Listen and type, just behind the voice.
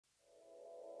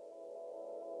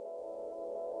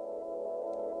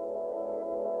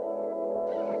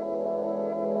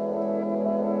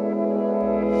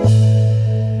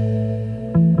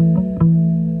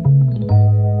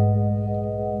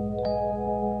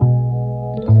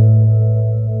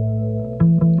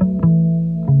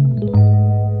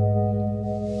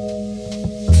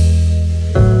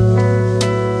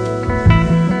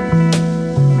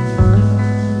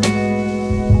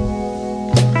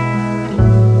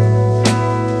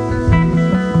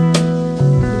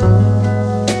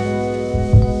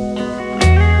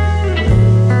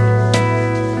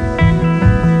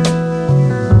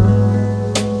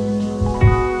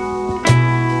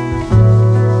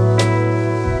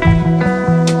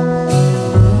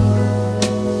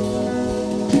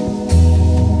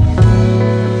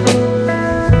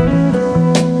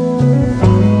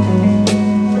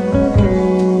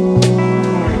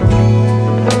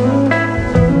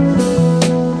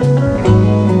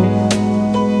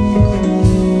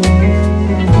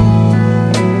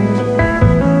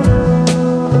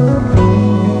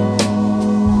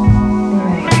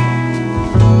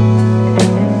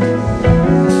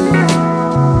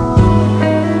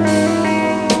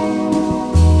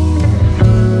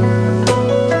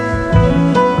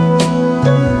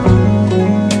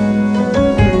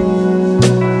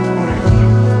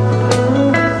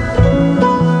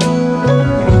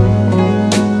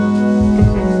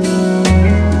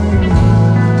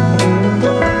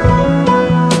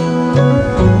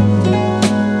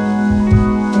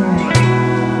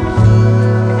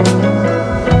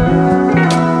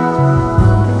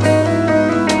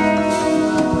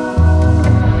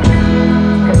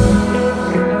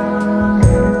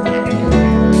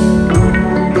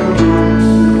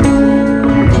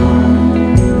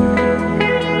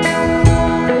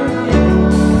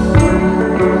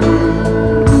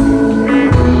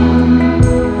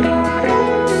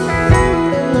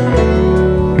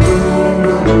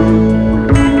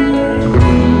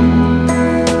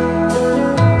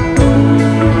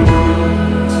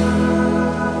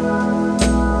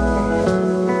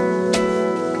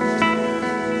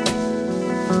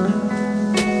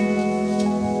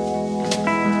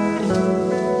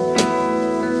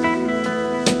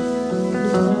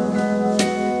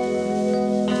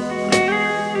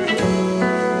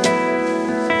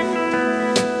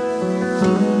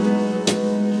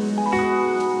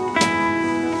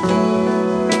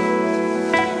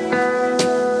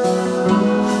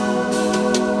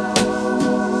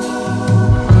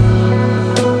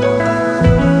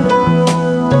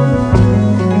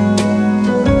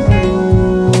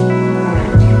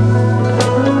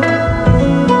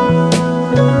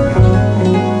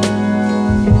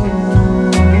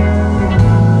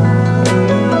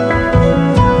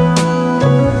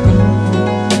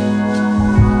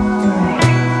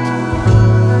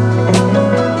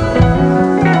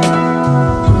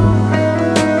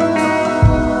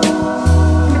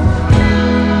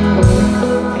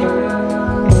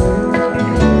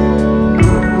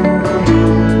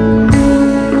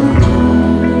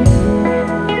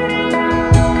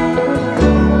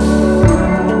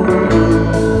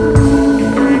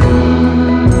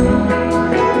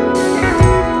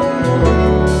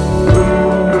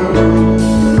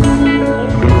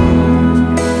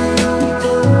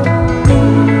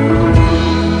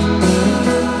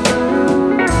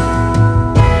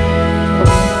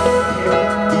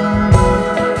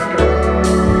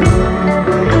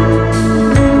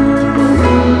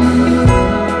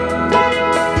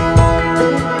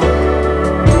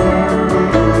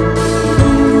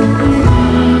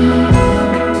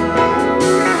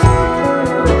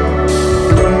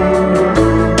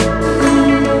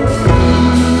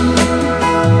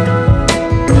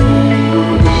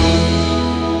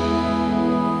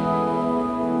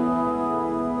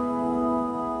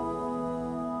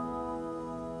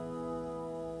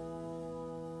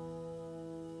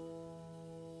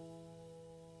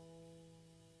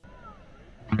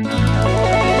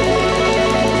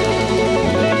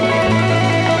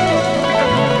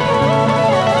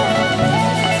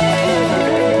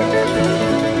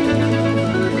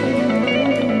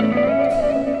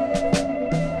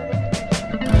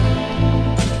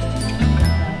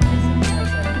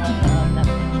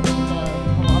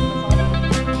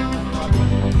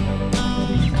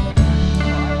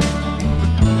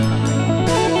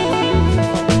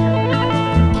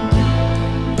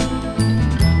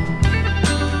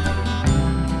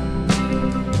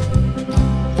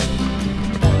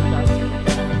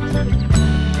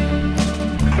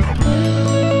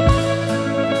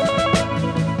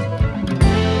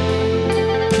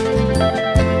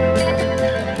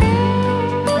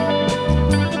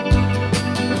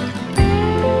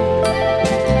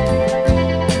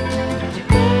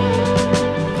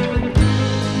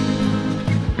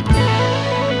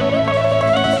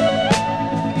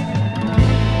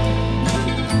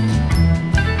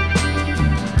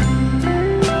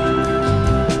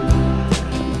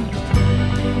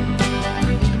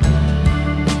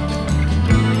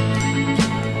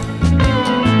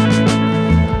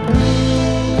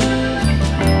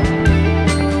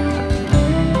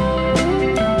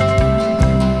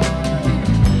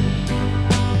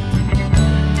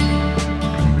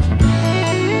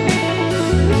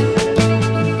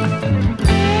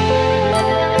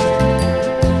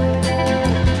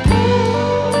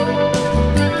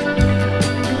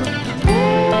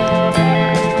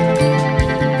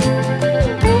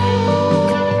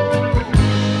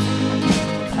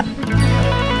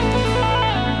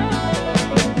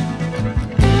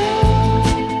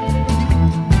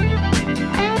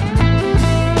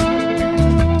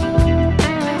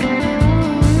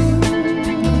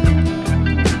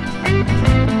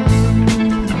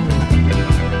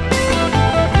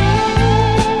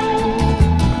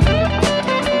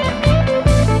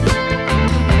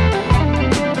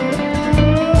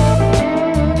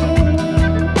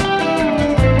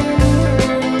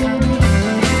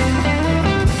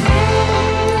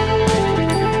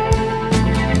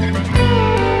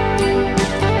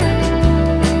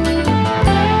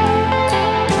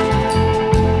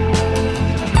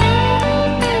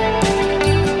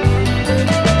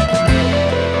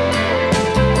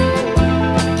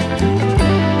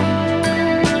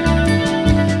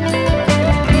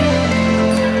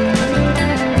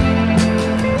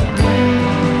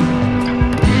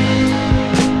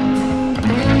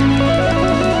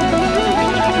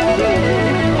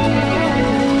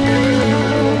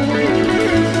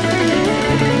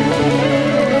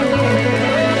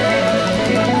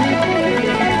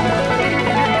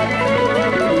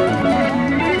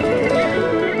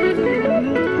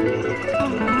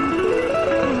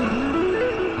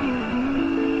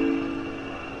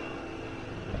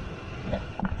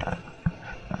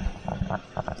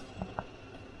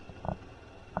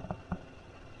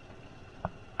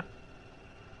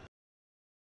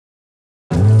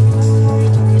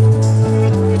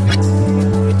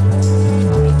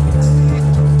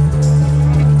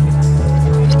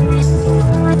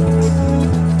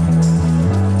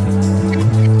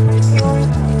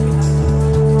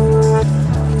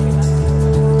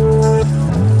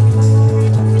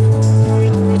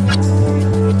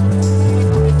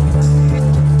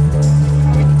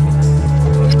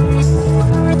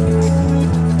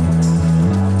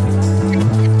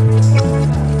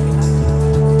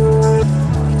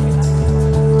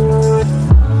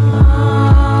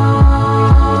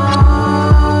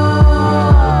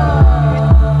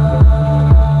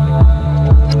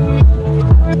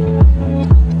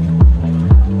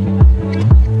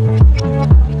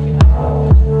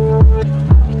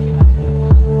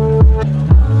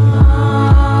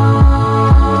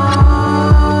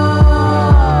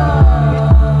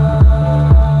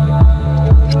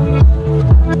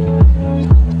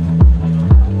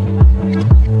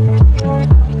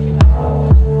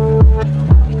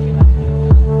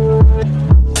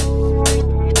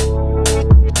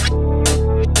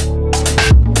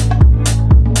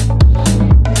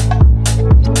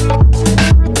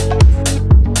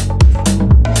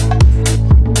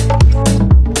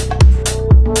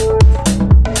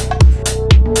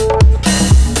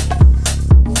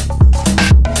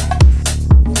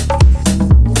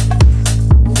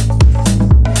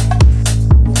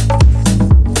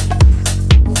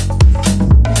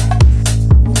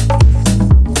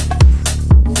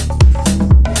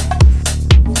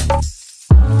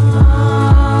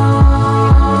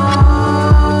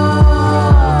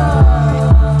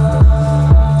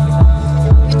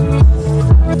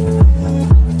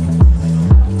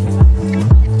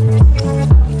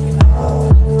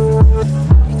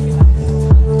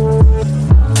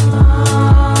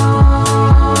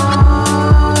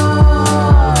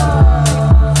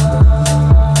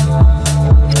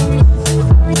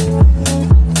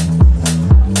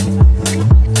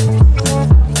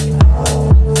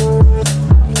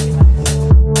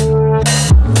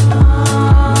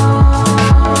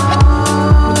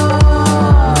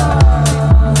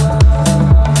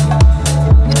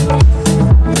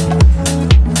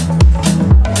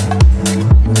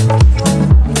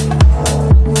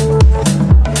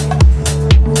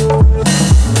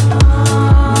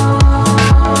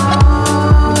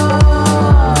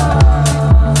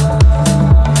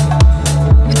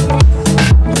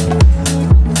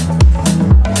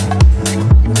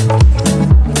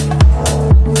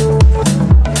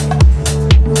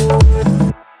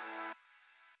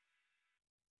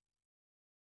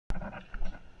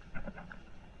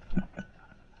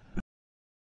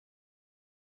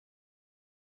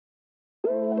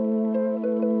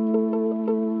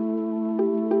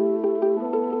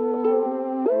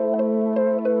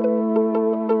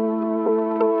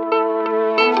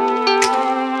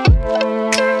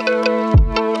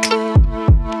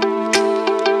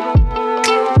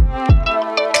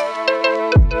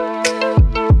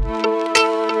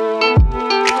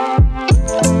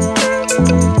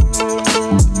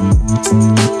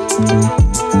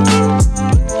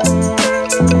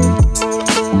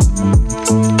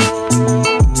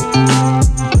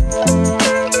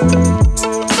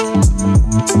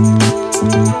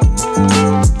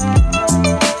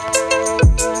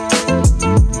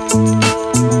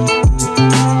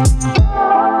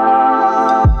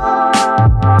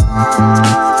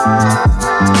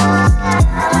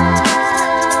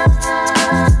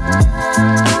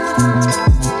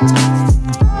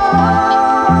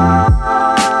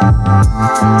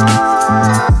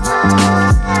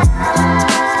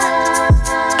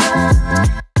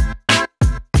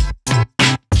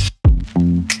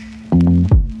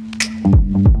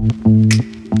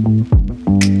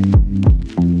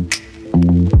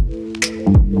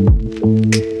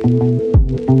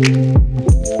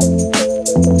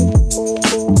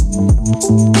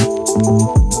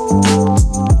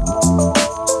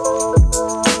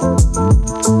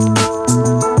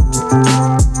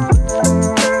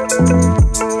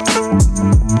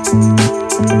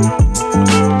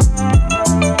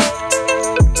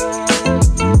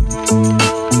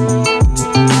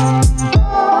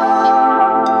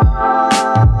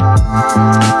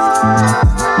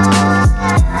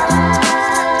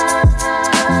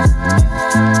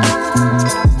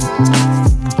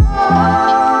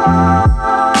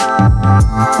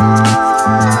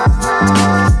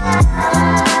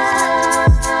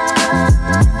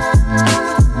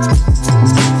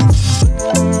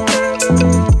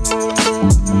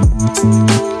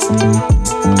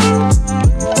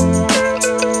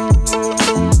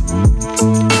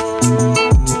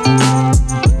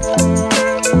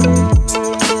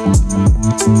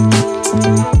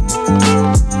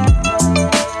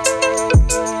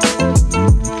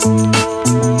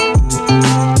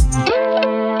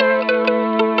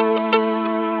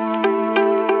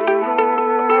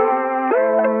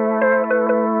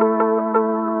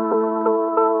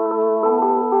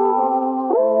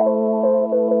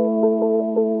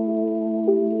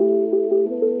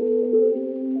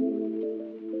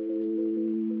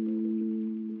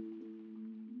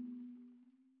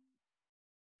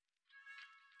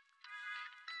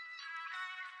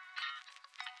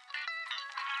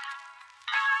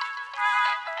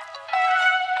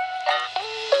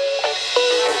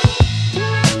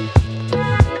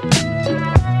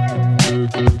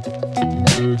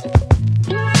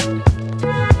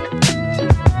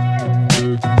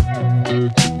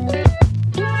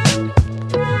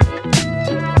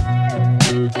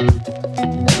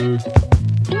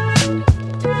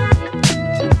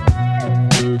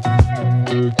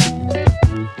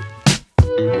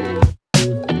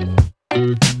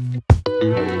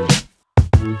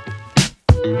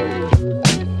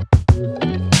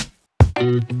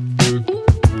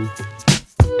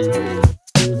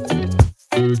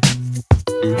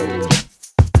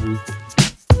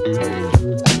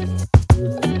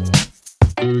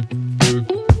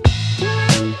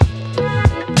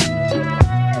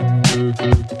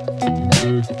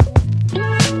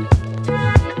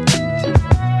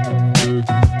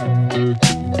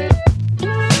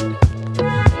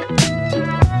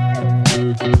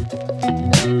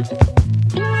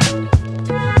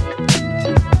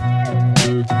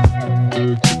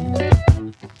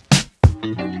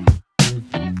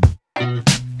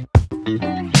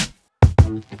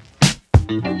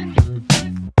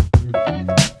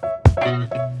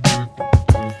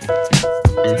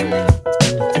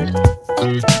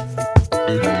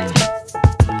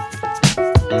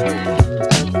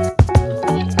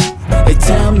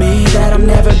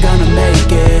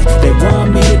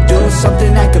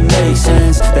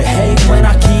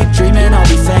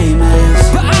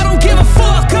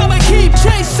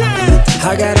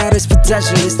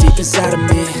Is deep inside of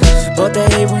me, but they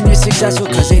hate when you're successful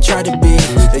cause they try to be.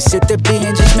 They sit there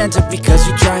being judgmental because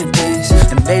you're trying things,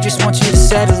 and they just want you to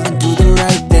settle and do the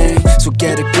right thing. So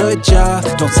get a good job,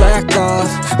 don't slack off.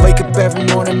 Wake up every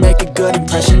morning, make a good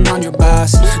impression on your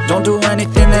boss. Don't do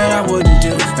anything that I wouldn't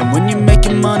do, and when you're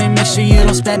making money, make sure you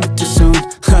don't spend it too soon.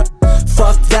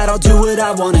 Fuck that, I'll do what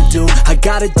I wanna do. I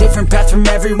got a different path from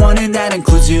everyone, and that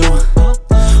includes you.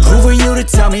 Who are you to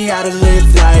tell me how to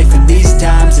live life? In these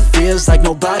times it feels like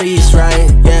nobody's right,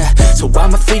 yeah. So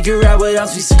I'ma figure out what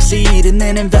else we succeed, and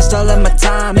then invest all of my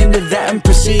time into that and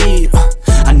proceed.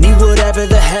 I need whatever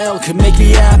the hell could make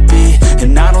me happy,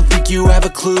 and I don't think you have a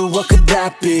clue what could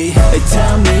that be. They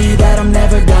tell me that I'm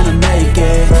never gonna make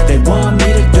it. They want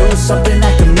me to do something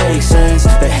that can make sense.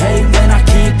 They hate when I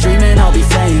keep dreaming I'll be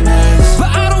famous, but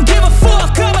I don't give a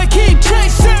fuck, I'ma keep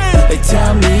chasing. They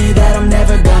tell me that I'm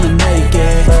never gonna make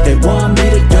it. They want me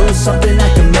to do something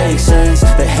that can make sense.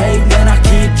 They hate when I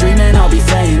keep dreaming I'll be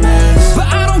famous, but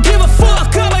I don't give a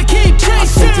fuck, I'ma keep chasing. I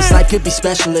think this life could be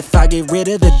special if I get rid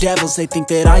of the devils. They think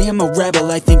that I am a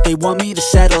rebel, I think they want me to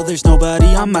settle. There's nobody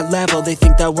on my level. They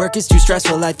think that work is too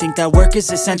stressful, I think that work is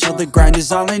essential. The grind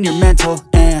is all in your mental,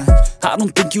 and I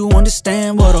don't think you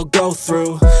understand what I'll go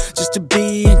through just to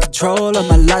be in control of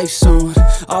my life soon.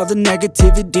 All the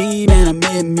negativity, man, I'm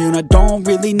immune. I don't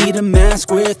really need a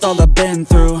mask with all I've been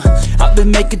through. I've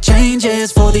been making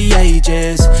changes for the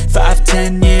ages.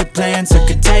 5-10 year plans are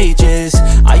contagious.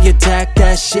 I attack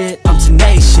that shit, I'm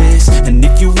tenacious. And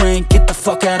if you ain't, get the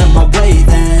fuck out of my way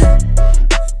then.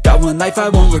 Got one life, I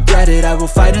won't regret it. I will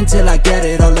fight until I get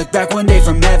it. I'll look back one day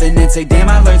from heaven and say, damn,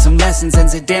 I learned some lessons. And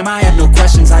say, damn, I had no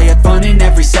questions. I had fun in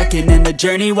every second, and the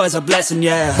journey was a blessing,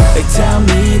 yeah. They tell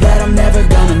me that I'm never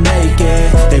gonna make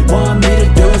it. They want me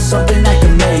to do something that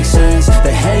can make sense.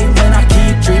 They hate when I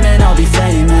keep dreaming I'll be famous,